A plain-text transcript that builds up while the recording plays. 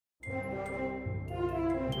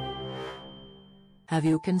Have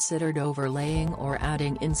you considered overlaying or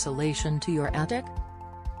adding insulation to your attic?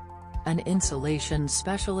 An insulation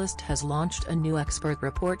specialist has launched a new expert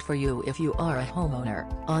report for you if you are a homeowner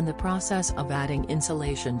on the process of adding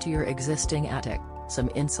insulation to your existing attic. Some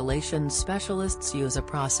insulation specialists use a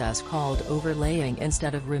process called overlaying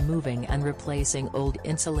instead of removing and replacing old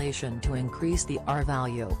insulation to increase the R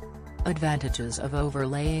value. Advantages of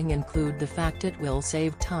overlaying include the fact it will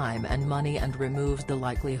save time and money and removes the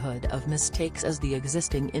likelihood of mistakes as the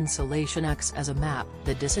existing insulation acts as a map.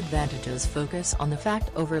 The disadvantages focus on the fact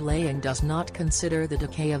overlaying does not consider the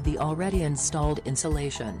decay of the already installed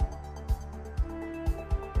insulation.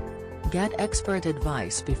 Get expert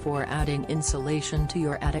advice before adding insulation to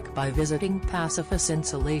your attic by visiting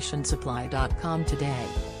PacificinSulationSupply.com today.